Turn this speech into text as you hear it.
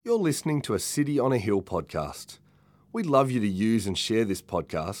You're listening to a City on a Hill podcast. We'd love you to use and share this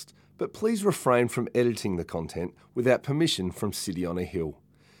podcast, but please refrain from editing the content without permission from City on a Hill.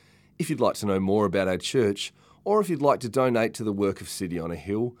 If you'd like to know more about our church, or if you'd like to donate to the work of City on a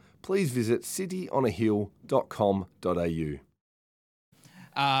Hill, please visit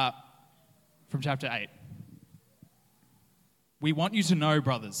cityonahill.com.au. From chapter 8. We want you to know,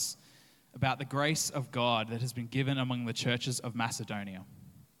 brothers, about the grace of God that has been given among the churches of Macedonia.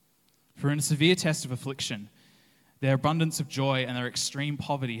 For in a severe test of affliction, their abundance of joy and their extreme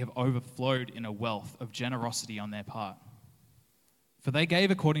poverty have overflowed in a wealth of generosity on their part. For they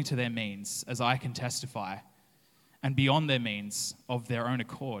gave according to their means, as I can testify, and beyond their means of their own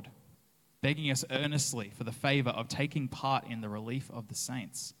accord, begging us earnestly for the favor of taking part in the relief of the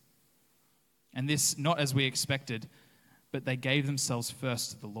saints. And this not as we expected, but they gave themselves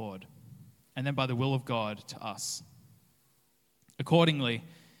first to the Lord, and then by the will of God to us. Accordingly,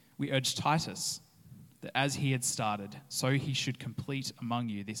 we urge Titus that as he had started, so he should complete among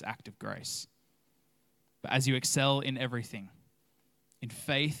you this act of grace. But as you excel in everything, in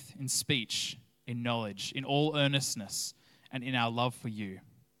faith, in speech, in knowledge, in all earnestness, and in our love for you,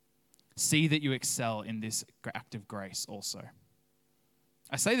 see that you excel in this act of grace also.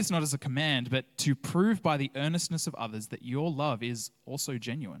 I say this not as a command, but to prove by the earnestness of others that your love is also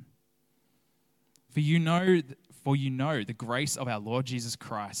genuine. For you know the grace of our Lord Jesus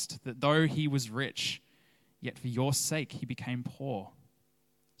Christ, that though he was rich, yet for your sake he became poor,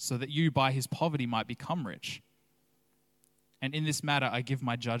 so that you by his poverty might become rich. And in this matter I give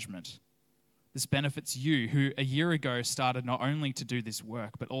my judgment. This benefits you, who a year ago started not only to do this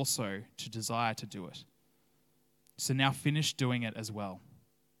work, but also to desire to do it. So now finish doing it as well,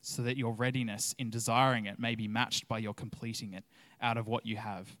 so that your readiness in desiring it may be matched by your completing it out of what you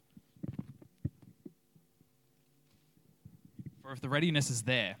have. For if the readiness is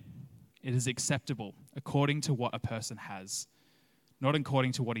there, it is acceptable according to what a person has, not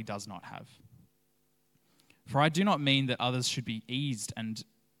according to what he does not have. For I do not mean that others should be eased and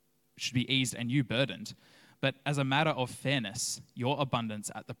you burdened, but as a matter of fairness, your abundance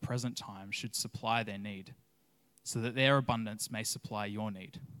at the present time should supply their need, so that their abundance may supply your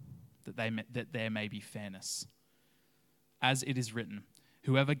need, that there may be fairness. As it is written,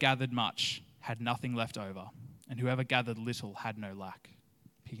 whoever gathered much had nothing left over, and whoever gathered little had no lack.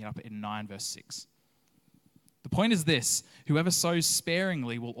 Picking up in 9 verse 6. The point is this: whoever sows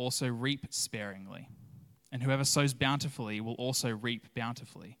sparingly will also reap sparingly, and whoever sows bountifully will also reap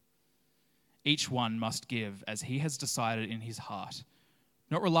bountifully. Each one must give as he has decided in his heart,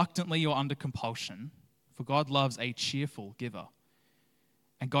 not reluctantly or under compulsion, for God loves a cheerful giver.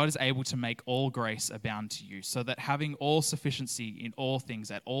 And God is able to make all grace abound to you, so that having all sufficiency in all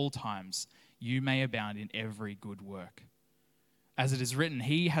things at all times, you may abound in every good work. As it is written,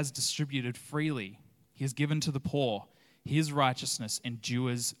 he has distributed freely, he has given to the poor, his righteousness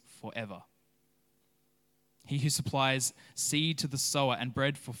endures forever. He who supplies seed to the sower and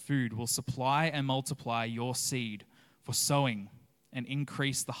bread for food will supply and multiply your seed for sowing and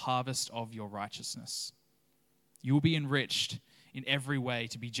increase the harvest of your righteousness. You will be enriched in every way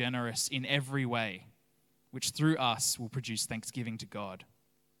to be generous in every way, which through us will produce thanksgiving to God.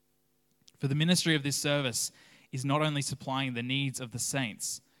 For the ministry of this service is not only supplying the needs of the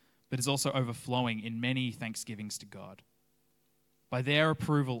saints, but is also overflowing in many thanksgivings to God. By their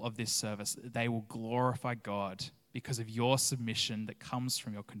approval of this service, they will glorify God because of your submission that comes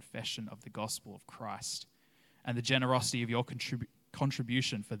from your confession of the gospel of Christ and the generosity of your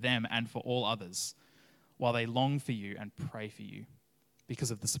contribution for them and for all others, while they long for you and pray for you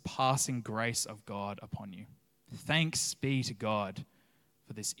because of the surpassing grace of God upon you. Thanks be to God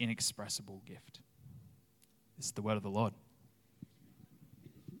for this inexpressible gift. This is the word of the Lord.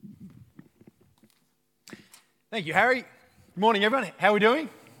 Thank you, Harry. Good morning, everyone. How are we doing?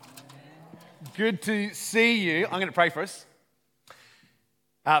 Good to see you. I'm going to pray for us.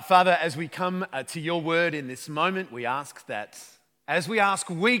 Father, as we come to your word in this moment, we ask that, as we ask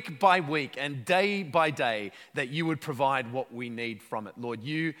week by week and day by day, that you would provide what we need from it. Lord,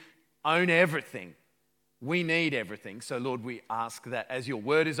 you own everything. We need everything. So, Lord, we ask that as your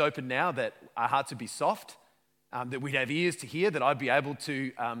word is open now, that our hearts would be soft, that we'd have ears to hear, that I'd be able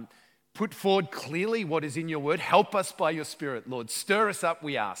to put forward clearly what is in your word. Help us by your Spirit, Lord. Stir us up,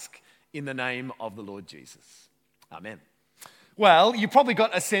 we ask, in the name of the Lord Jesus. Amen. Well, you probably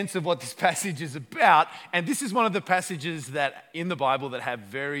got a sense of what this passage is about, and this is one of the passages that in the Bible that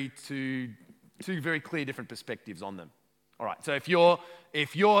have two very clear different perspectives on them. All right, so if you're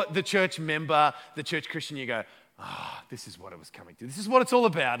the church member, the church Christian, you go, this is what it was coming to. This is what it's all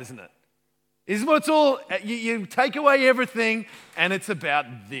about, isn't it? Is what's all, you take away everything and it's about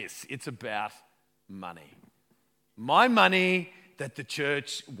this. It's about money. My money that the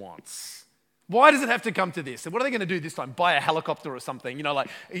church wants. Why does it have to come to this? And what are they going to do this time? Buy a helicopter or something? You know, like,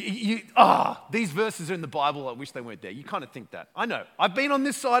 these verses are in the Bible. I wish they weren't there. You kind of think that. I know. I've been on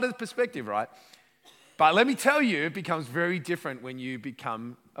this side of the perspective, right? But let me tell you, it becomes very different when you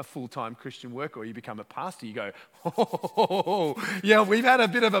become a full-time Christian worker or you become a pastor. You go, yeah, we've had a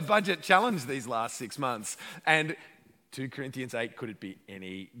bit of a budget challenge these last 6 months. And 2 Corinthians 8, could it be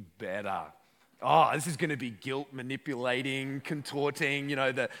any better? Oh, this is going to be guilt manipulating, contorting,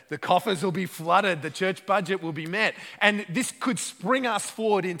 the coffers will be flooded, the church budget will be met. And this could spring us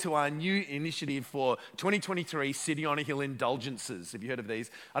forward into our new initiative for 2023 City on a Hill indulgences. Have you heard of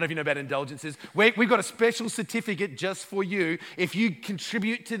these? I don't know if you know about indulgences. We've got a special certificate just for you. If you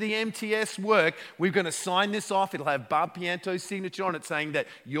contribute to the MTS work, we're going to sign this off. It'll have Barb Pianto's signature on it saying that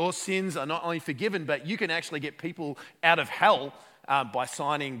your sins are not only forgiven, but you can actually get people out of hell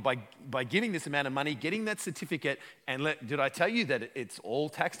by giving this amount of money, getting that certificate, and did I tell you that it's all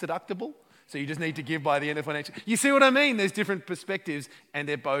tax deductible? So you just need to give by the end of financial. You see what I mean? There's different perspectives, and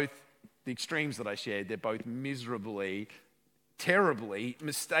they're both the extremes that I shared. They're both miserably, terribly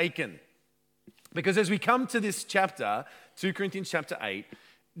mistaken. Because as we come to this chapter, 2 Corinthians chapter 8,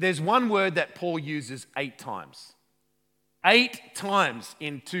 there's one word that Paul uses 8 times. 8 times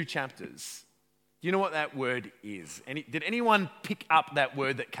in 2 chapters. Do you know what that word is? Did anyone pick up that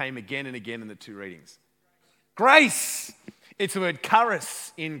word that came again and again in the 2 readings? Grace. It's the word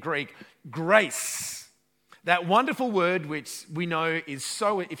charis in Greek. Grace. That wonderful word which we know is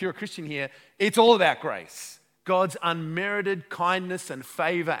so, if you're a Christian here, it's all about grace. God's unmerited kindness and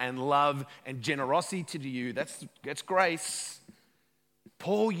favor and love and generosity to you. That's grace.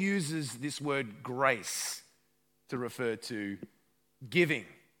 Paul uses this word grace to refer to giving.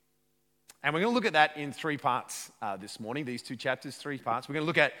 And we're going to look at that in 3 parts this morning, these 2 chapters, 3 parts. We're going to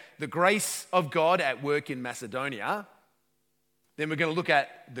look at the grace of God at work in Macedonia. Then we're going to look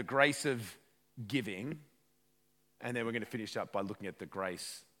at the grace of giving. And then we're going to finish up by looking at the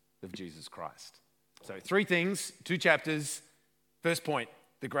grace of Jesus Christ. So 3 things, 2 chapters. First point,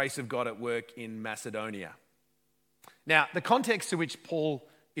 the grace of God at work in Macedonia. Now, the context to which Paul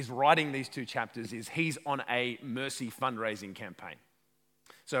is writing these 2 chapters is he's on a mercy fundraising campaign.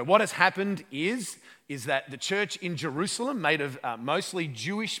 So what has happened is that the church in Jerusalem, made of mostly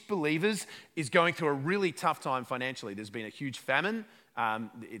Jewish believers, is going through a really tough time financially. There's been a huge famine.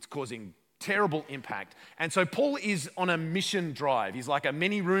 It's causing terrible impact. And so Paul is on a mission drive. He's like a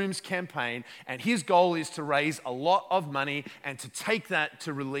many rooms campaign, and his goal is to raise a lot of money and to take that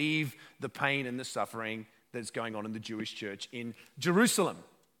to relieve the pain and the suffering that's going on in the Jewish church in Jerusalem.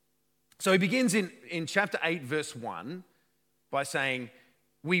 So he begins in chapter 8, verse 1 by saying,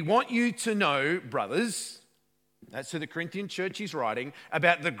 "We want you to know, brothers," that's to the Corinthian church he's writing,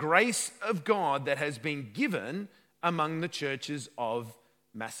 "about the grace of God that has been given among the churches of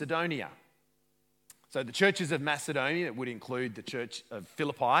Macedonia." So the churches of Macedonia, it would include the church of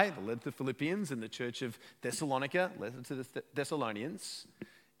Philippi, the letter to the Philippians, and the church of Thessalonica, letter to the Thessalonians.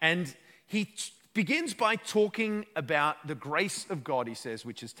 And he begins by talking about the grace of God, he says,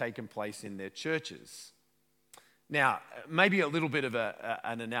 which has taken place in their churches. Now, maybe a little bit of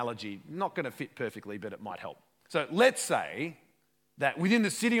an analogy, not going to fit perfectly, but it might help. So let's say that within the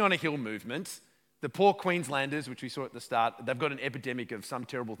City on a Hill movement, the poor Queenslanders, which we saw at the start, they've got an epidemic of some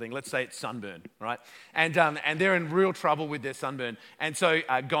terrible thing. Let's say it's sunburn, right? And they're in real trouble with their sunburn. And so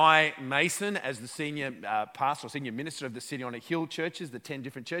Guy Mason, as the senior pastor or senior minister of the City on a Hill churches, the 10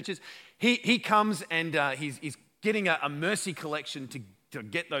 different churches, he comes and he's getting a mercy collection to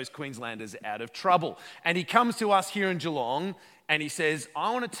get those Queenslanders out of trouble. And he comes to us here in Geelong and he says,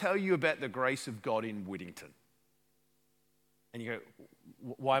 "I want to tell you about the grace of God in Whittington." And you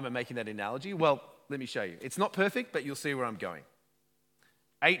go, "Why am I making that analogy?" Well, let me show you. It's not perfect, but you'll see where I'm going.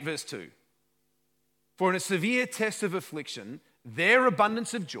 8 verse 2. "For in a severe test of affliction, their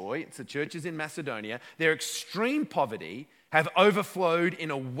abundance of joy," it's the churches in Macedonia, "their extreme poverty have overflowed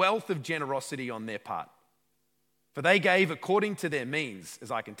in a wealth of generosity on their part. For they gave according to their means,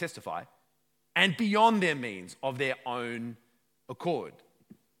 as I can testify, and beyond their means of their own accord."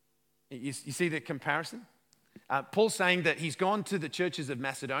 You see the comparison? Paul's saying that he's gone to the churches of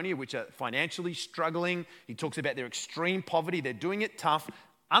Macedonia, which are financially struggling. He talks about their extreme poverty. They're doing it tough,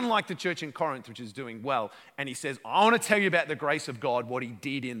 unlike the church in Corinth, which is doing well. And he says, "I want to tell you about the grace of God, what he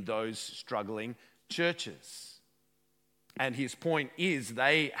did in those struggling churches." And his point is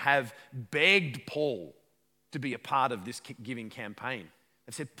they have begged Paul to be a part of this giving campaign.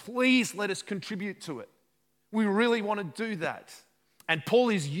 They've said, "Please let us contribute to it. We really want to do that." And Paul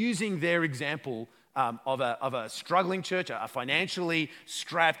is using their example of a struggling church, a financially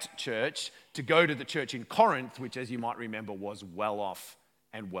strapped church, to go to the church in Corinth, which, as you might remember, was well off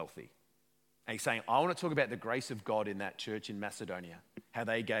and wealthy. And he's saying, I want to talk about the grace of God in that church in Macedonia, how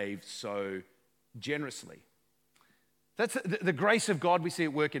they gave so generously. That's the grace of God we see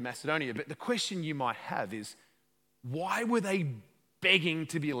at work in Macedonia. But the question you might have is, why were they begging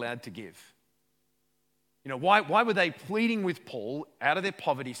to be allowed to give? Why were they pleading with Paul out of their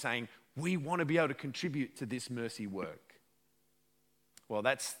poverty, saying, we want to be able to contribute to this mercy work? Well,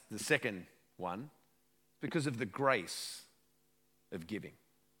 that's the second one, because of the grace of giving.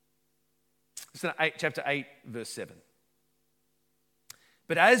 Listen to chapter 8, verse 7.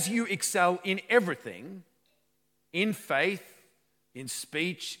 But as you excel in everything, in faith, in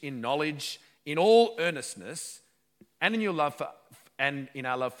speech, in knowledge, in all earnestness, and in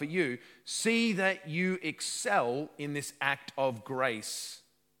our love for you, see that you excel in this act of grace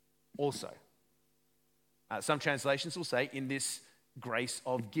also. Some translations will say, in this grace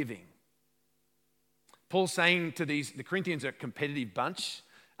of giving. Paul's saying to the Corinthians are a competitive bunch.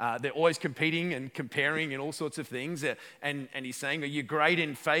 They're always competing and comparing and all sorts of things. And he's saying, you're great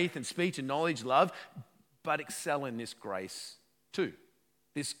in faith and speech and knowledge, love, but excel in this grace too.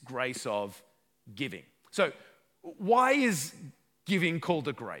 This grace of giving. So why is giving called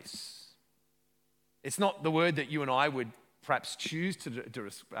a grace? It's not the word that you and I would perhaps choose to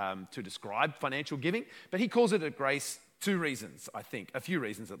describe financial giving, but he calls it a grace. 2 reasons, I think. A few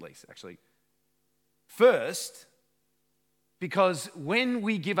reasons at least, actually. First, because when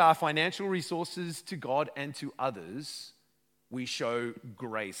we give our financial resources to God and to others, we show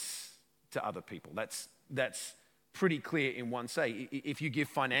grace to other people. That's pretty clear in one say. If you give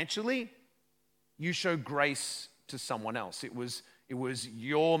financially, you show grace to someone else. It was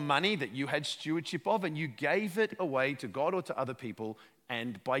your money that you had stewardship of, and you gave it away to God or to other people,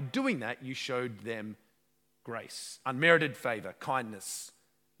 and by doing that, you showed them grace, unmerited favor, kindness,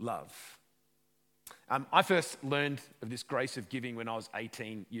 love. I first learned of this grace of giving when I was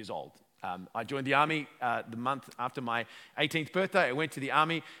 18 years old. I joined the army the month after my 18th birthday. I went to the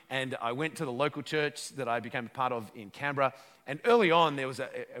army, and I went to the local church that I became a part of in Canberra. And early on, it was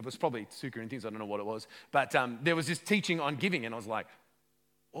probably 2 Corinthians, I don't know what it was, but there was this teaching on giving, and I was like,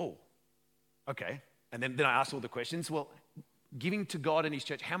 oh, okay. And then I asked all the questions. Well, giving to God and his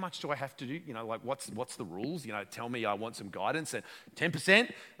church, how much do I have to do? What's the rules? Tell me, I want some guidance. And 10%,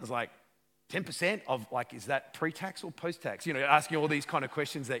 I was like, 10% of, is that pre-tax or post-tax? Asking all these kind of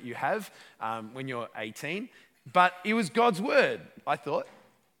questions that you have when you're 18. But it was God's word, I thought.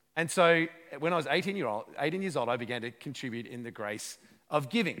 And so when I was 18 years old, I began to contribute in the grace of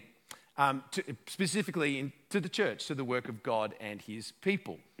giving, specifically to the church, to the work of God and his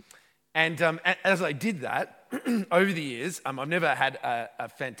people. And as I did that, over the years, I've never had a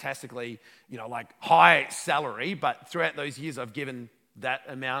fantastically, high salary, but throughout those years, I've given that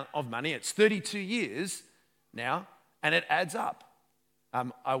amount of money. It's 32 years now, and it adds up.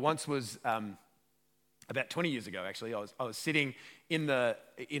 I once was, about 20 years ago, actually, I was sitting I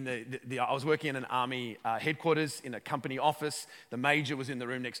was working in an army headquarters in a company office. The major was in the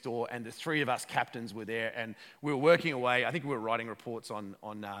room next door, and the 3 of us captains were there, and we were working away. I think we were writing reports on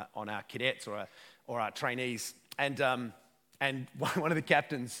our cadets or our trainees. And one of the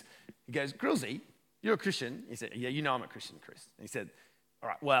captains, he goes, "Grillsy, you're a Christian?" He said, "Yeah, I'm a Christian, Chris." And he said, "All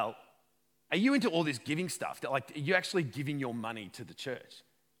right, well, are you into all this giving stuff? Are you actually giving your money to the church?"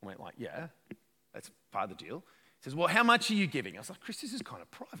 I went like, "Yeah, that's part of the deal." He says, "Well, how much are you giving?" I was like, "Chris, this is kind of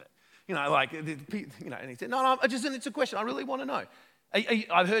private." And he said, "No, it's a question. I really want to know.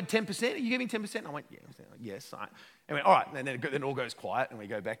 I've heard 10%. Are you giving 10%? I went, "Yeah." I said, "Yes." I went, "All right." And then it all goes quiet, and we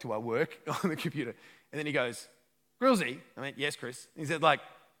go back to our work on the computer. And then he goes, "Grillsy?" I went, "Yes, Chris." And he said,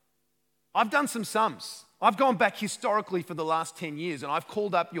 "I've done some sums. I've gone back historically for the last 10 years, and I've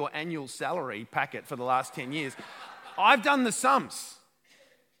called up your annual salary packet for the last 10 years. I've done the sums.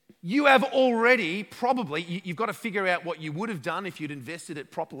 You have already you've got to figure out what you would have done if you'd invested it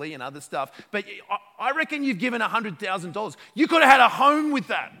properly and other stuff, but I reckon you've given $100,000. You could have had a home with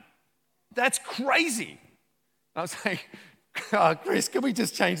that. That's crazy." I was like, "Oh, Chris, can we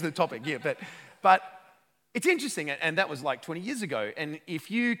just change the topic?" Yeah, but it's interesting, and that was 20 years ago. And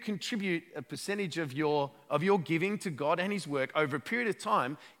if you contribute a percentage of your giving to God and his work over a period of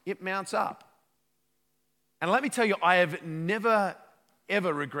time, it mounts up. And let me tell you, I have never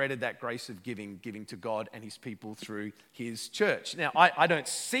ever regretted that grace of giving to God and his people through his church. Now, I don't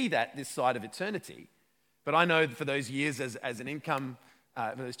see that this side of eternity, but I know that for those years as an income,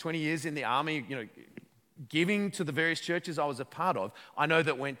 for those 20 years in the army, giving to the various churches I was a part of, I know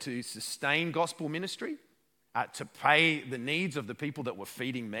that went to sustain gospel ministry, to pay the needs of the people that were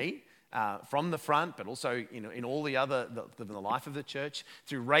feeding me from the front, but also in all the other, the life of the church,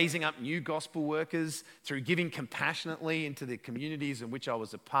 through raising up new gospel workers, through giving compassionately into the communities in which I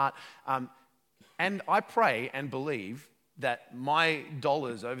was a part. And I pray and believe that my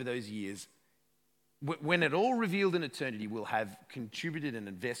dollars over those years, when it all revealed in eternity, will have contributed an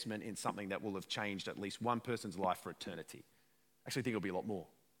investment in something that will have changed at least one person's life for eternity. I actually think it'll be a lot more.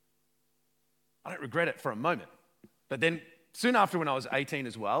 I don't regret it for a moment. But then soon after, when I was 18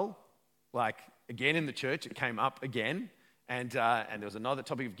 as well, like again in the church, it came up again, and there was another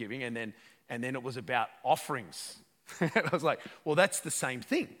topic of giving, and then it was about offerings. And I was like, well, that's the same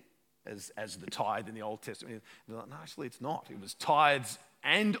thing as the tithe in the Old Testament. And they're like, no, actually, it's not. It was tithes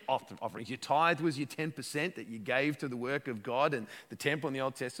and offerings. Your tithe was your 10% that you gave to the work of God and the temple in the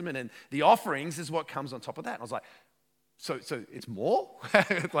Old Testament, and the offerings is what comes on top of that. And I was like, so it's more?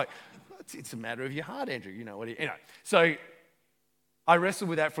 It's like, it's a matter of your heart, Andrew. So I wrestled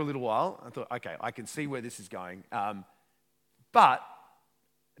with that for a little while. I thought, okay, I can see where this is going. But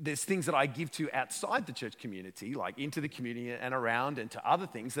there's things that I give to outside the church community, like into the community and around, and to other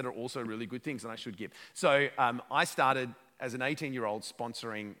things that are also really good things, and I should give. So I started as an 18-year-old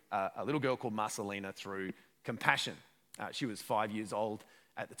sponsoring a little girl called Marcelina through Compassion. She was 5 years old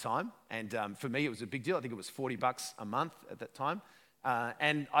at the time, and for me it was a big deal. I think it was $40 a month at that time.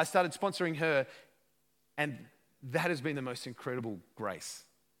 And I started sponsoring her, and that has been the most incredible grace.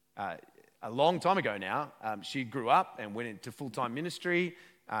 A long time ago now, she grew up and went into full-time ministry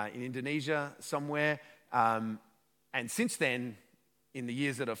in Indonesia somewhere. And since then, in the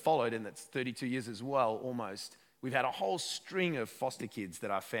years that have followed, and that's 32 years as well, almost, we've had a whole string of foster kids that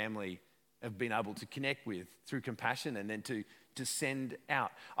our family have been able to connect with through Compassion and then to send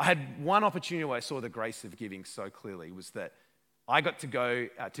out. I had one opportunity where I saw the grace of giving so clearly, was that I got to go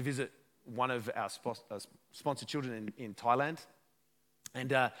to visit one of our sponsored children in Thailand.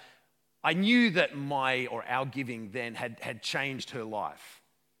 And I knew that our giving then had changed her life.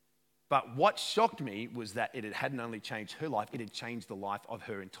 But what shocked me was that it hadn't only changed her life, it had changed the life of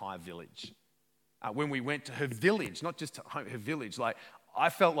her entire village. When we went to her village, not just her village, like I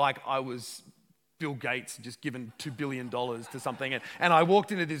felt like I was Bill Gates just given $2 billion to something. And I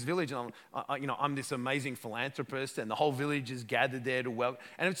walked into this village, and I'm this amazing philanthropist, and the whole village is gathered there to welcome.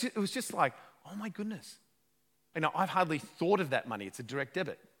 And it was just like, oh my goodness. I've hardly thought of that money. It's a direct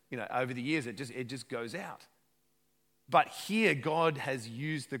debit. Over the years, it just goes out. But here, God has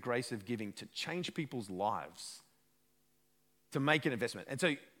used the grace of giving to change people's lives, to make an investment. And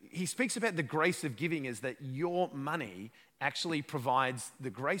so he speaks about the grace of giving as that your money actually provides the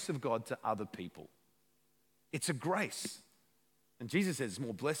grace of God to other people. It's a grace. And Jesus says it's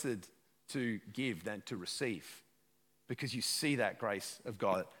more blessed to give than to receive, because you see that grace of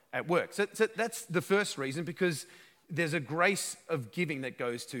God at work. So that's the first reason, because there's a grace of giving that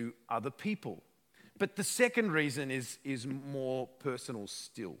goes to other people. But the second reason is more personal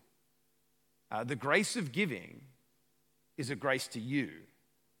still. The grace of giving is a grace to you.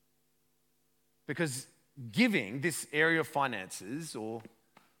 Because giving, this area of finances or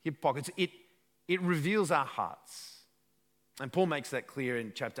hip pockets, it reveals our hearts. And Paul makes that clear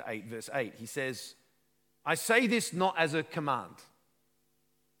in chapter 8, verse 8. He says, I say this not as a command,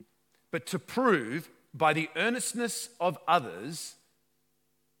 but to prove by the earnestness of others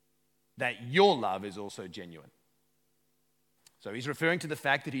that your love is also genuine. So he's referring to the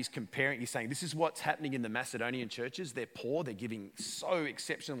fact that he's saying, this is what's happening in the Macedonian churches. They're poor, they're giving so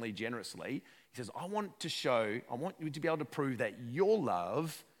exceptionally generously. He says, I want you to be able to prove that your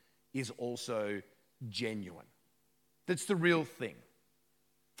love is also genuine. That's the real thing.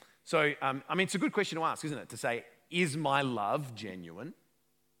 So, it's a good question to ask, isn't it? To say, is my love genuine?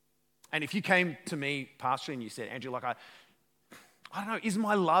 And if you came to me, Pastor, and you said, Andrew, I don't know, is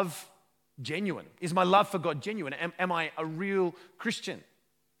my love genuine? Is my love for God genuine? Am I a real Christian?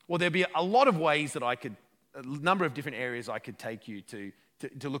 Well, there'd be a lot of ways that a number of different areas I could take you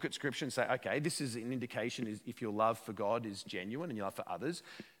to look at Scripture and say, okay, this is an indication is if your love for God is genuine and your love for others.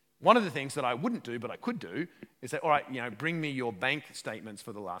 One of the things that I wouldn't do, but I could do, is say, all right, bring me your bank statements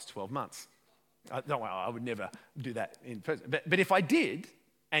for the last 12 months. No, I would never do that in person. But if I did,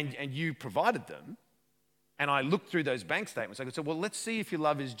 and you provided them, and I looked through those bank statements, I could say, well, let's see if your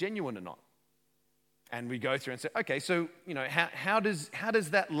love is genuine or not. And we go through and say, okay, so how does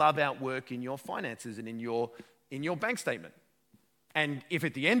that love outwork in your finances and in your bank statement? And if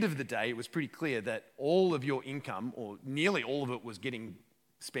at the end of the day it was pretty clear that all of your income, or nearly all of it, was getting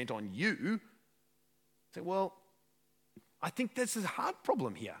spent on you, say, well, I think that's a hard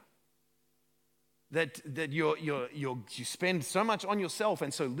problem here. That you spend so much on yourself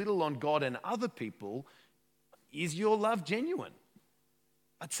and so little on God and other people. is your love genuine?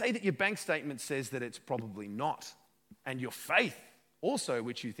 I'd say that your bank statement says that it's probably not. And your faith also,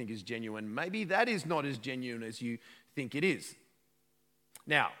 which you think is genuine, maybe that is not as genuine as you think it is.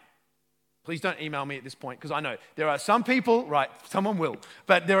 Now, please don't email me at this point, because I know there are some people, right, someone will,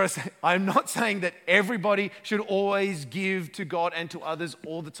 but I'm not saying that everybody should always give to God and to others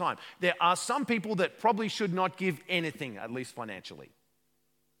all the time. There are some people that probably should not give anything, at least financially.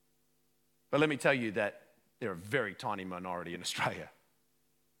 But let me tell you that they're a very tiny minority in Australia.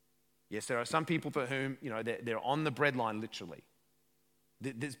 Yes, there are some people for whom, they're on the breadline, literally.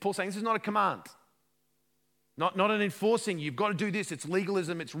 Paul's saying this is not a command. Not an enforcing, you've got to do this, it's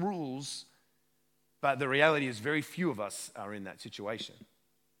legalism, it's rules. But the reality is very few of us are in that situation.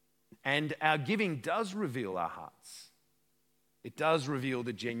 And our giving does reveal our hearts. It does reveal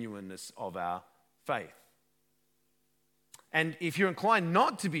the genuineness of our faith. And if you're inclined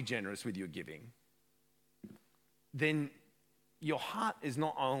not to be generous with your giving, then your heart is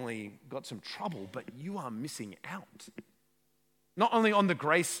not only got some trouble, but you are missing out. Not only on the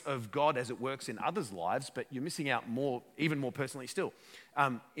grace of God as it works in others' lives, but you're missing out even more personally still.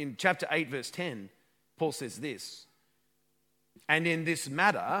 In chapter 8, verse 10, Paul says this, "And in this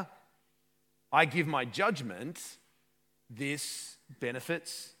matter, I give my judgment, this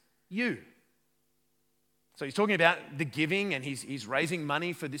benefits you." So he's talking about the giving, and he's raising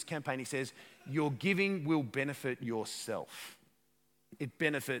money for this campaign. He says, your giving will benefit yourself. It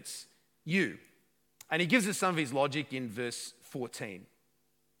benefits you. And he gives us some of his logic in verse 14.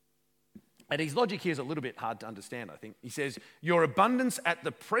 And his logic here is a little bit hard to understand, I think. He says, your abundance at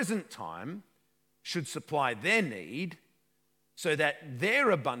the present time should supply their need, so that their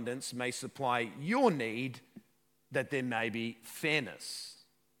abundance may supply your need, that there may be fairness.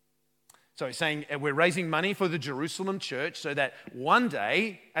 So he's saying we're raising money for the Jerusalem church so that one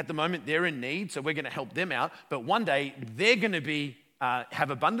day, at the moment they're in need, so we're going to help them out, but one day they're going to have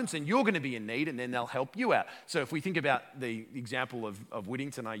abundance and you're going to be in need, and then they'll help you out. So if we think about the example of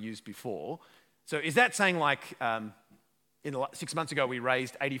Whittington I used before, so is that saying like 6 months ago we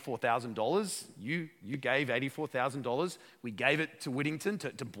raised $84,000, you gave $84,000, we gave it to Whittington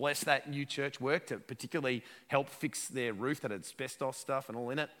to bless that new church work, to particularly help fix their roof that had asbestos stuff and all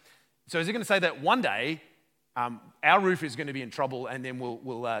in it. So is it going to say that one day our roof is going to be in trouble, and then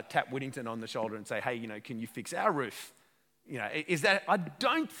we'll tap Whittington on the shoulder and say, hey, can you fix our roof? Is that? I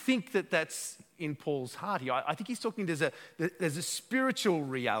don't think that that's in Paul's heart here. I think he's talking, there's a spiritual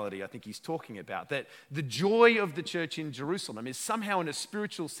reality I think he's talking about, that the joy of the church in Jerusalem is somehow in a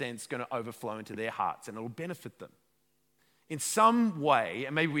spiritual sense going to overflow into their hearts, and it'll benefit them. In some way,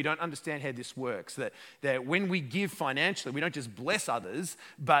 and maybe we don't understand how this works, that when we give financially, we don't just bless others,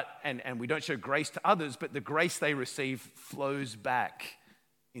 and we don't show grace to others, but the grace they receive flows back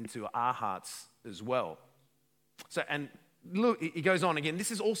into our hearts as well. So, and look, he goes on again. This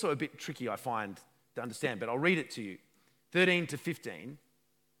is also a bit tricky, I find, to understand, but I'll read it to you. 13 to 15.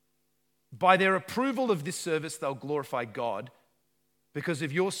 By their approval of this service, they'll glorify God because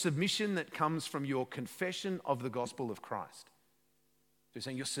of your submission that comes from your confession of the gospel of Christ. So you're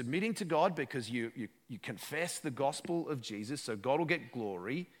saying you're submitting to God because you confess the gospel of Jesus, so God will get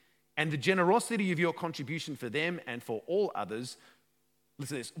glory, and the generosity of your contribution for them and for all others.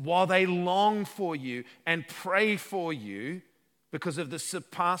 Listen to this. While they long for you and pray for you because of the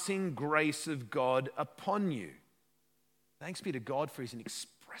surpassing grace of God upon you. Thanks be to God for his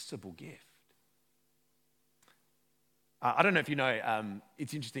inexpressible gift. I don't know if you know,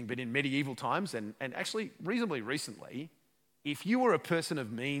 it's interesting, but in medieval times, and actually reasonably recently, if you were a person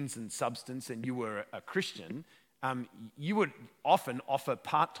of means and substance and you were a Christian, you would often offer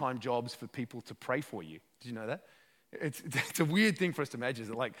part-time jobs for people to pray for you. Did you know that? It's a weird thing for us to imagine.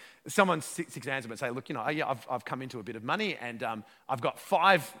 That like someone sticks hands up and say, look, I've come into a bit of money, and I've got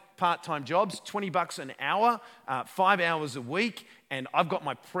 5 part-time jobs, $20 an hour, 5 hours a week, and I've got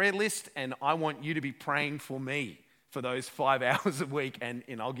my prayer list, and I want you to be praying for me for those 5 hours a week, and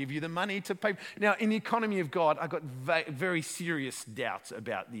I'll give you the money to pay. Now, in the economy of God, I've got very serious doubts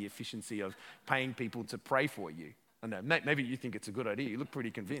about the efficiency of paying people to pray for you. I know, maybe you think it's a good idea. You look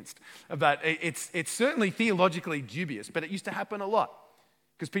pretty convinced. But it's certainly theologically dubious, but it used to happen a lot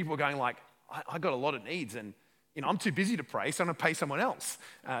because people were going like, I got a lot of needs, and I'm too busy to pray, so I'm going to pay someone else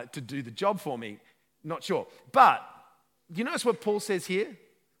to do the job for me. Not sure. But you notice what Paul says here?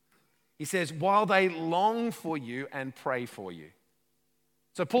 He says, while they long for you and pray for you.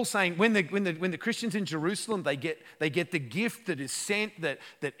 So Paul's saying when the Christians in Jerusalem, they get the gift that is sent, that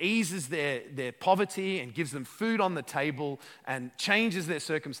eases their poverty and gives them food on the table and changes their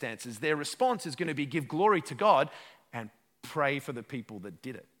circumstances, their response is going to be give glory to God and pray for the people that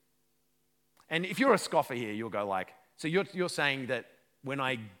did it. And if you're a scoffer here, you'll go like, so you're saying that when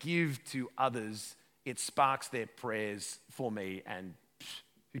I give to others, it sparks their prayers for me, and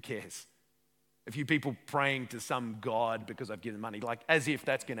who cares? A few people praying to some God because I've given money, like as if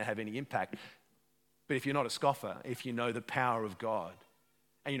that's going to have any impact. But if you're not a scoffer, if you know the power of God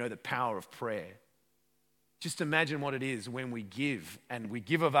and you know the power of prayer, just imagine what it is when we give, and we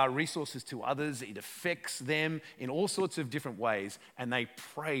give of our resources to others. It affects them in all sorts of different ways, and they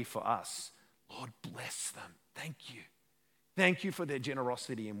pray for us. Lord, bless them. Thank you. Thank you for their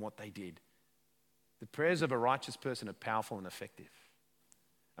generosity in what they did. The prayers of a righteous person are powerful and effective.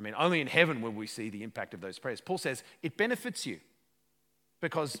 I mean, only in heaven will we see the impact of those prayers. Paul says it benefits you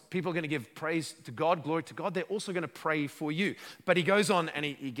because people are going to give praise to God, glory to God. They're also going to pray for you. But he goes on and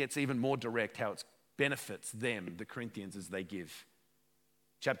he gets even more direct how it benefits them, the Corinthians, as they give.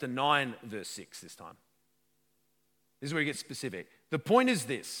 Chapter 9, verse 6 this time. This is where he gets specific. The point is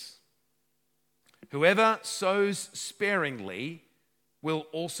this: whoever sows sparingly will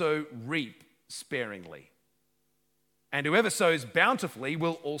also reap sparingly. And whoever sows bountifully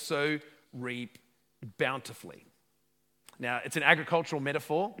will also reap bountifully. Now, it's an agricultural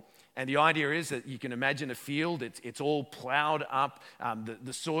metaphor, and the idea is that you can imagine a field, it's all plowed up,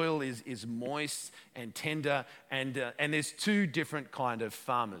 the soil is moist and tender, and there's two different kind of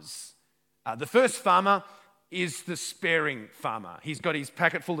farmers. The first farmer is the sparing farmer. He's got his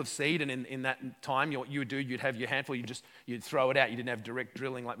packet full of seed, and in that time, what you would do, you'd have your handful, you'd throw it out. You didn't have direct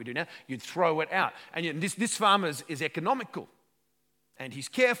drilling like we do now. You'd throw it out. And this farmer is economical, and he's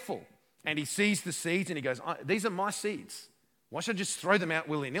careful, and he sees the seeds, and he goes, these are my seeds. Why should I just throw them out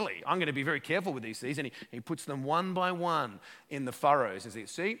willy-nilly? I'm going to be very careful with these seeds. And he puts them one by one in the furrows. As you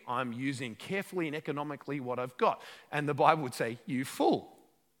see, I'm using carefully and economically what I've got. And the Bible would say, you fool.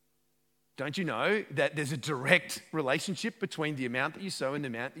 Don't you know that there's a direct relationship between the amount that you sow and the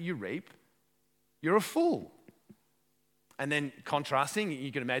amount that you reap? You're a fool. And then contrasting,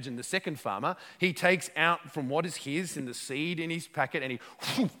 you can imagine the second farmer. He takes out from what is his in the seed in his packet and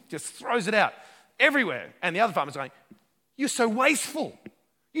he just throws it out everywhere. And the other farmer's going, you're so wasteful.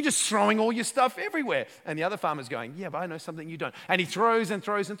 You're just throwing all your stuff everywhere. And the other farmer's going, yeah, but I know something you don't. And he throws and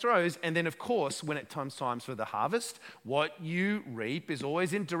throws and throws. And then, of course, when it comes time for the harvest, what you reap is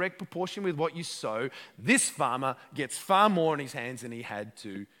always in direct proportion with what you sow. This farmer gets far more in his hands than he had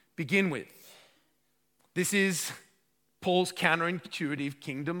to begin with. This is Paul's counterintuitive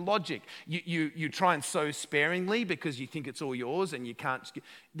kingdom logic. You try and sow sparingly because you think it's all yours and you can't,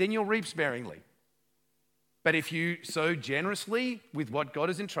 then you'll reap sparingly. But if you sow generously with what God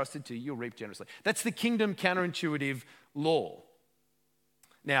has entrusted to you, you'll reap generously. That's the kingdom counterintuitive law.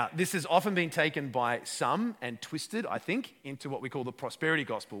 Now, this has often been taken by some and twisted, I think, into what we call the prosperity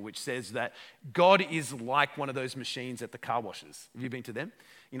gospel, which says that God is like one of those machines at the car washes. Have you been to them?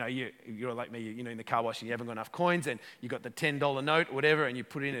 You know, you're like me, in the car wash and you haven't got enough coins and you got the $10 note or whatever and you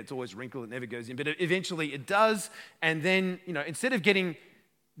put it in, it's always wrinkled, it never goes in. But eventually it does. And then, instead of getting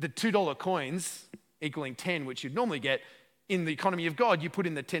the $2 coins equaling 10, which you'd normally get, in the economy of God, you put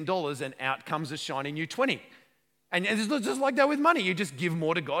in the $10 and out comes a shiny new 20. And it's just like that with money. You just give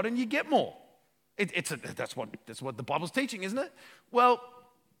more to God and you get more. That's what the Bible's teaching, isn't it? Well,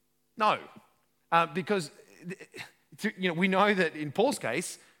 no. Because we know that in Paul's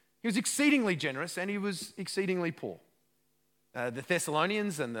case, he was exceedingly generous and he was exceedingly poor. The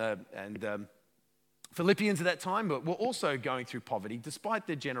Thessalonians and the Philippians at that time were also going through poverty despite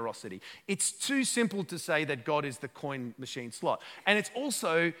their generosity. It's too simple to say that God is the coin machine slot. And it's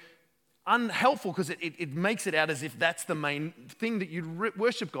also unhelpful because it makes it out as if that's the main thing that you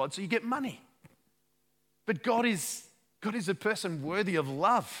worship God, so you get money. But God is a person worthy of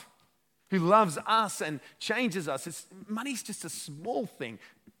love, who loves us and changes us. Money's just a small thing,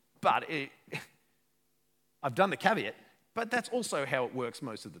 but I've done the caveat, but that's also how it works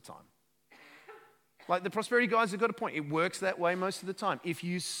most of the time. Like the prosperity guys have got a point. It works that way most of the time. If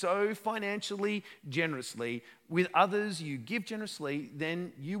you sow financially generously with others, you give generously,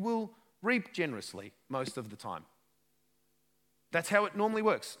 then you will reap generously most of the time. That's how it normally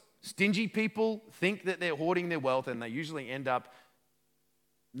works. Stingy people think that they're hoarding their wealth and they usually end up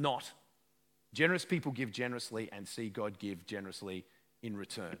not. Generous people give generously and see God give generously in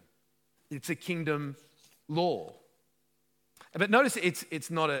return. It's a kingdom law. But notice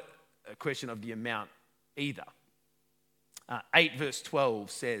it's not a question of the amount either. 8 verse 12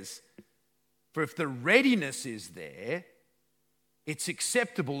 says, for if the readiness is there, it's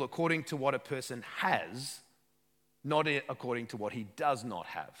acceptable according to what a person has, not according to what he does not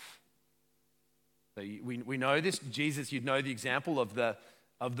have. So we know this. Jesus, you'd know the example of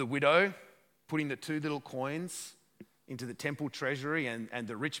the widow putting the 2 little coins into the temple treasury and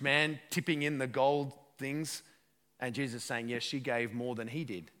the rich man tipping in the gold things. And Jesus saying, yes, she gave more than he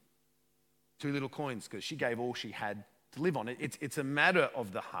did. 2 little coins because she gave all she had to live on. It's a matter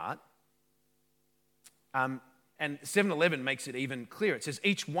of the heart. And 7:11 makes it even clearer. It says,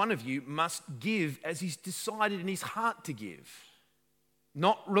 each one of you must give as he's decided in his heart to give,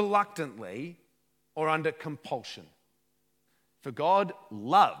 not reluctantly or under compulsion. For God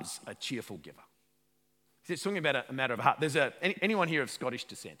loves a cheerful giver. It's talking about a matter of heart. There's anyone here of Scottish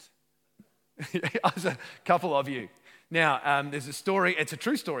descent? There's a couple of you. Now, there's a story, it's a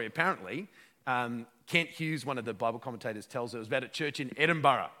true story apparently. Kent Hughes, one of the Bible commentators, tells it was about a church in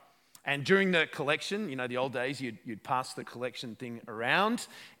Edinburgh. And during the collection, you know, the old days, you'd pass the collection thing around.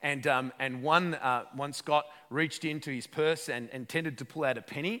 And one Scot reached into his purse and intended to pull out a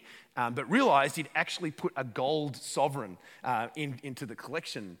penny, but realized he'd actually put a gold sovereign into the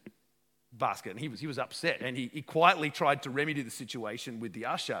collection basket. And he was upset. And he quietly tried to remedy the situation with the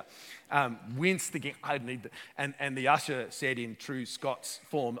usher. Winced, thinking, I need that. And the usher said in true Scots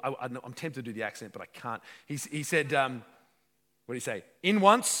form, I'm tempted to do the accent, but I can't. He said, what did he say? In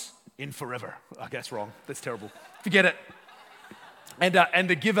once, in forever. I guess wrong. That's terrible. Forget it. And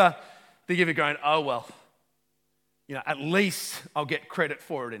the giver going, oh, well, you know, at least I'll get credit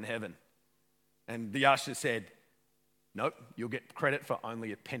for it in heaven. And the usher said, nope, you'll get credit for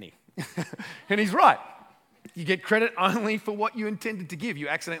only a penny. And he's right. You get credit only for what you intended to give. You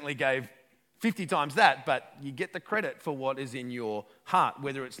accidentally gave 50 times that, but you get the credit for what is in your heart,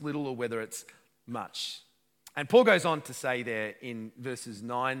 whether it's little or whether it's much. And Paul goes on to say there in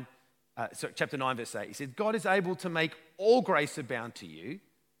chapter 9, verse 8, he said, God is able to make all grace abound to you,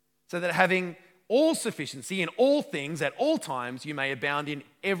 so that having all sufficiency in all things at all times, you may abound in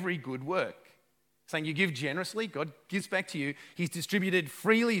every good work. Saying you give generously, God gives back to you. He's distributed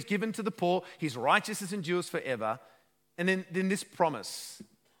freely, he's given to the poor, his righteousness endures forever. And then this promise,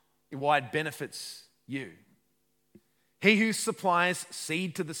 why it benefits you. He who supplies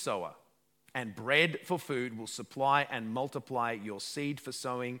seed to the sower and bread for food will supply and multiply your seed for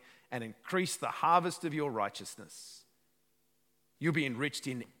sowing and increase the harvest of your righteousness. You'll be enriched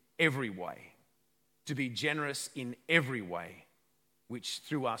in every way, to be generous in every way, which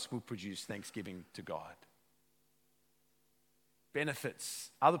through us will produce thanksgiving to God. Benefits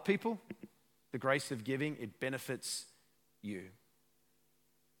other people, the grace of giving, it benefits you.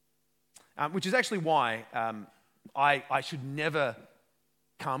 Which is actually why I should never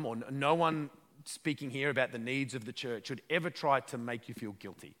come, or no one speaking here about the needs of the church should ever try to make you feel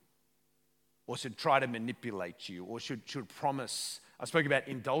guilty, or should try to manipulate you, or should promise. I spoke about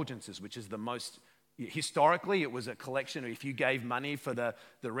indulgences, which is the most, historically it was a collection. If you gave money for the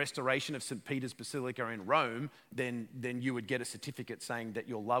restoration of St. Peter's Basilica in Rome, then you would get a certificate saying that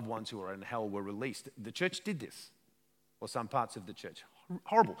your loved ones who are in hell were released. The church did this, or some parts of the church.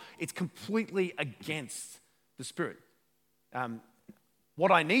 Horrible. It's completely against the Spirit.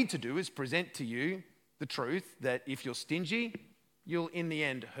 What I need to do is present to you the truth that if you're stingy, you'll in the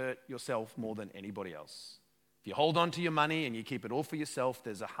end hurt yourself more than anybody else. If you hold on to your money and you keep it all for yourself,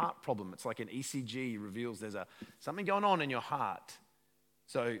 there's a heart problem. It's like an ECG reveals there's something going on in your heart.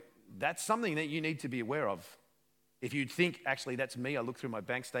 So that's something that you need to be aware of. If you think, actually, that's me, I look through my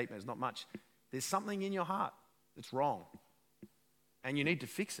bank statement, there's not much. There's something in your heart that's wrong. And you need to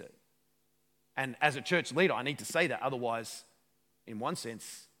fix it. And as a church leader, I need to say that. Otherwise, in one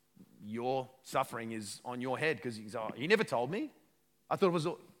sense, your suffering is on your head because he never told me. I thought it was...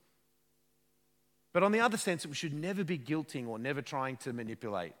 But on the other sense, we should never be guilting or never trying to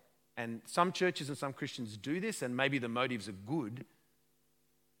manipulate. And some churches and some Christians do this, and maybe the motives are good,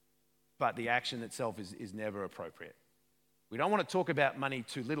 but the action itself is never appropriate. We don't want to talk about money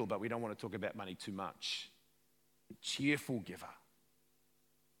too little, but we don't want to talk about money too much. Cheerful giver.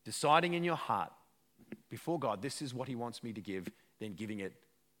 Deciding in your heart, before God, this is what he wants me to give, then giving it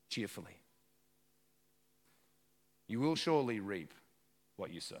cheerfully. You will surely reap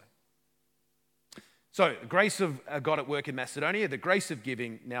what you sow. So, the grace of God at work in Macedonia, the grace of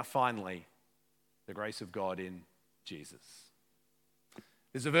giving, now finally, the grace of God in Jesus.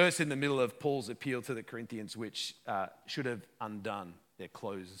 There's a verse in the middle of Paul's appeal to the Corinthians which should have undone their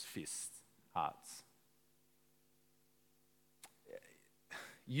closed fist hearts.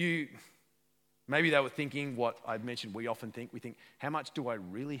 Maybe they were thinking what I've mentioned we often think. We think, how much do I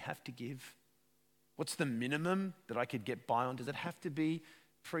really have to give? What's the minimum that I could get by on? Does it have to be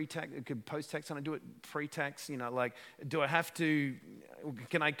pre-tax? Could post-tax? Can I do it pre-tax? Do I have to?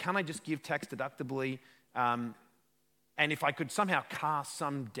 Can I just give tax deductibly? And if I could somehow cast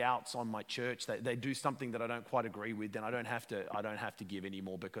some doubts on my church that they do something that I don't quite agree with, then I don't have to give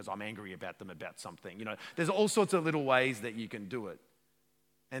anymore because I'm angry about them about something. You know, there's all sorts of little ways that you can do it.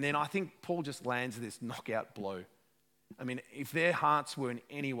 And then I think Paul just lands this knockout blow. I mean, if their hearts were in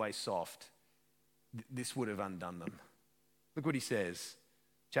any way soft, this would have undone them. Look what he says,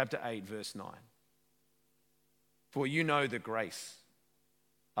 chapter 8, verse 9. For you know the grace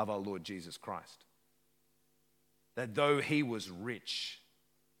of our Lord Jesus Christ, that though he was rich,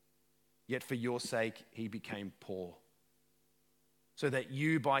 yet for your sake he became poor, so that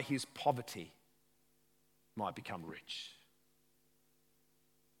you by his poverty might become rich.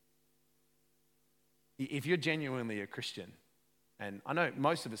 If you're genuinely a Christian, and I know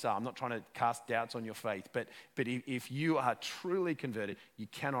most of us are, I'm not trying to cast doubts on your faith, but if you are truly converted, you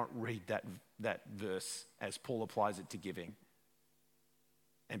cannot read that verse as Paul applies it to giving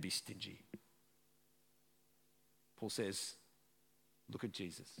and be stingy. Paul says, look at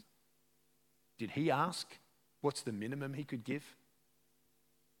Jesus. Did he ask what's the minimum he could give?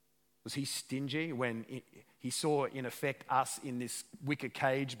 Was he stingy when he saw, in effect, us in this wicker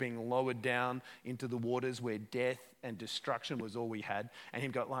cage being lowered down into the waters where death and destruction was all we had? And him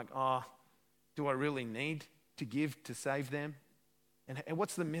go like, oh, do I really need to give to save them? And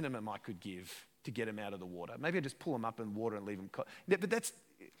what's the minimum I could give to get them out of the water? Maybe I just pull them up in water and leave them. But that's...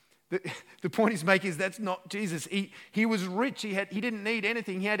 The point he's making is that's not Jesus. He was rich. He didn't need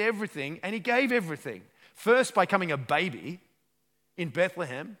anything. He had everything, and he gave everything. First, by becoming a baby in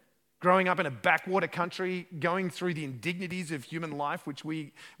Bethlehem, growing up in a backwater country, going through the indignities of human life, which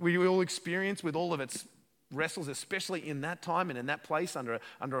we all experience with all of its wrestles, especially in that time and in that place under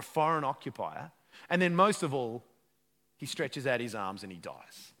a foreign occupier. And then most of all, he stretches out his arms and he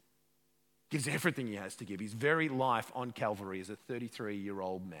dies. Gives everything he has to give. His very life on Calvary as a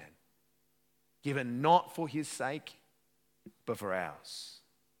 33-year-old man. Given not for his sake, but for ours.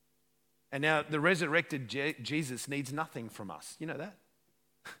 And now the resurrected Jesus needs nothing from us. You know that?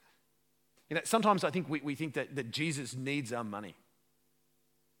 Sometimes I think we think that Jesus needs our money.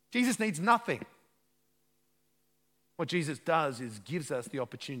 Jesus needs nothing. What Jesus does is gives us the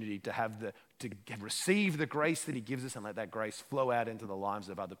opportunity to receive the grace that he gives us and let that grace flow out into the lives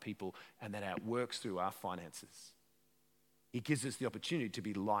of other people and that outworks through our finances. He gives us the opportunity to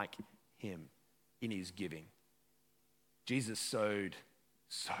be like him in his giving. Jesus sowed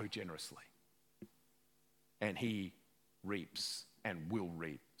so generously, and he reaps and will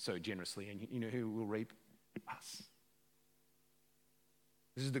reap so generously. And you know who will reap? Us.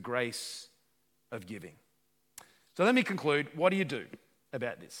 This is the grace of giving. So let me conclude. What do you do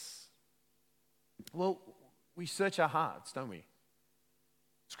about this? Well, we search our hearts, don't we?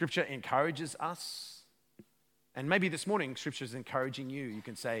 Scripture encourages us. And maybe this morning, Scripture is encouraging you. You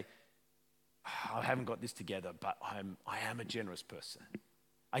can say, I haven't got this together, but I am a generous person.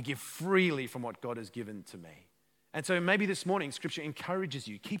 I give freely from what God has given to me. And so maybe this morning, Scripture encourages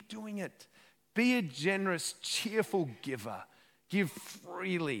you. Keep doing it. Be a generous, cheerful giver. Give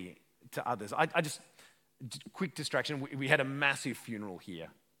freely to others. Quick distraction. We had a massive funeral here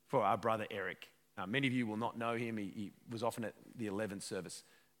for our brother Eric. Many of you will not know him. He was often at the 11th service.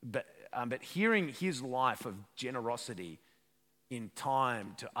 But hearing his life of generosity in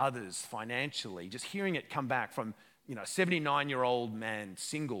time to others financially, just hearing it come back from, 79-year-old man,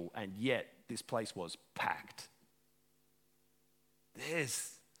 single, and yet this place was packed.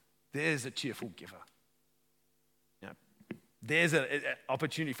 There's a cheerful giver. There's an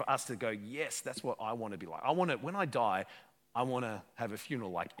opportunity for us to go, yes, that's what I want to be like. When I die, I want to have a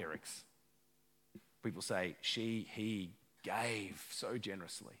funeral like Eric's. People say, he gave so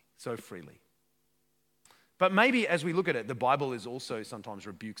generously, so freely. But maybe as we look at it, the Bible is also sometimes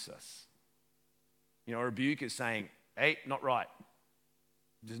rebukes us. A rebuke is saying, hey, not right.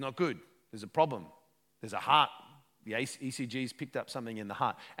 This is not good. There's a problem. There's a heart. The ECG's picked up something in the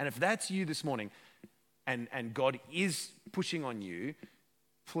heart. And if that's you this morning, and God is pushing on you,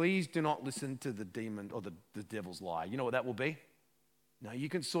 please do not listen to the demon or the devil's lie. You know what that will be? No, you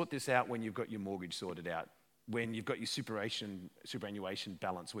can sort this out when you've got your mortgage sorted out, when you've got your superannuation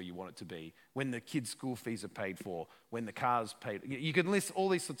balance where you want it to be, when the kids' school fees are paid for, when the car's paid. You can list all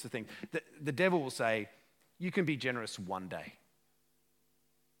these sorts of things. The devil will say, you can be generous one day.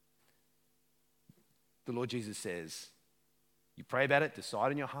 The Lord Jesus says, you pray about it,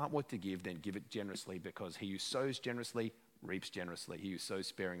 decide in your heart what to give, then give it generously, because he who sows generously reaps generously. He who sows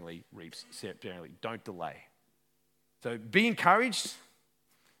sparingly reaps sparingly. Don't delay. So be encouraged,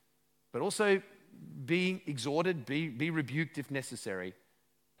 but also be exhorted, be rebuked if necessary,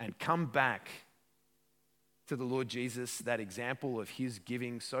 and come back to the Lord Jesus, that example of his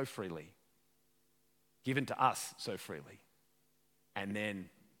giving so freely. given to us so freely. And then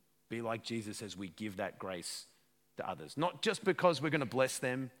be like Jesus as we give that grace to others. Not just because we're going to bless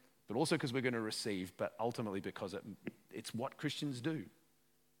them, but also because we're going to receive, but ultimately because it's what Christians do.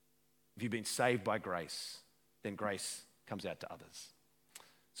 If you've been saved by grace, then grace comes out to others.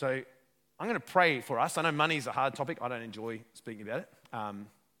 So I'm going to pray for us. I know money is a hard topic. I don't enjoy speaking about it. I'm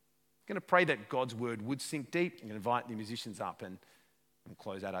going to pray that God's word would sink deep. I'm going to invite the musicians up and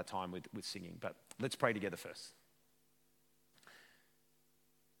close out our time with singing. But let's pray together first.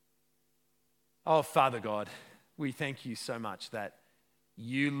 Oh, Father God, we thank you so much that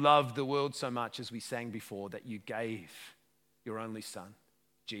you loved the world so much, as we sang before, that you gave your only Son,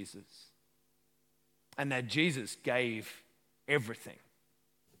 Jesus. And that Jesus gave everything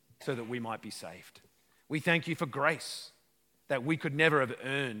so that we might be saved. We thank you for grace, that we could never have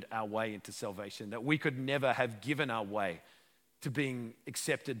earned our way into salvation, that we could never have given our way to being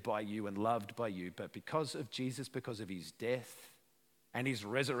accepted by you and loved by you. But because of Jesus, because of his death and his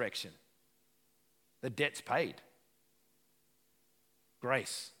resurrection, the debt's paid.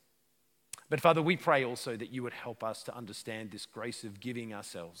 Grace. But Father, we pray also that you would help us to understand this grace of giving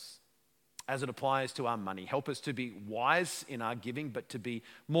ourselves as it applies to our money. Help us to be wise in our giving, but to be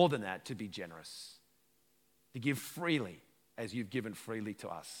more than that, to be generous. To give freely as you've given freely to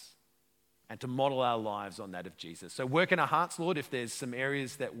us. And to model our lives on that of Jesus. So work in our hearts, Lord. If there's some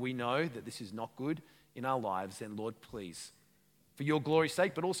areas that we know that this is not good in our lives, then Lord, please, for your glory's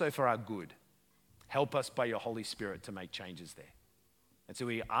sake, but also for our good, help us by your Holy Spirit to make changes there. And so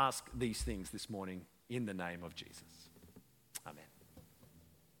we ask these things this morning in the name of Jesus. Amen.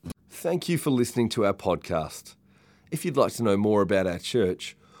 Thank you for listening to our podcast. If you'd like to know more about our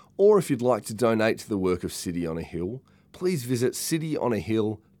church, or if you'd like to donate to the work of City on a Hill, please visit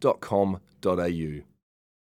cityonahill.com.au.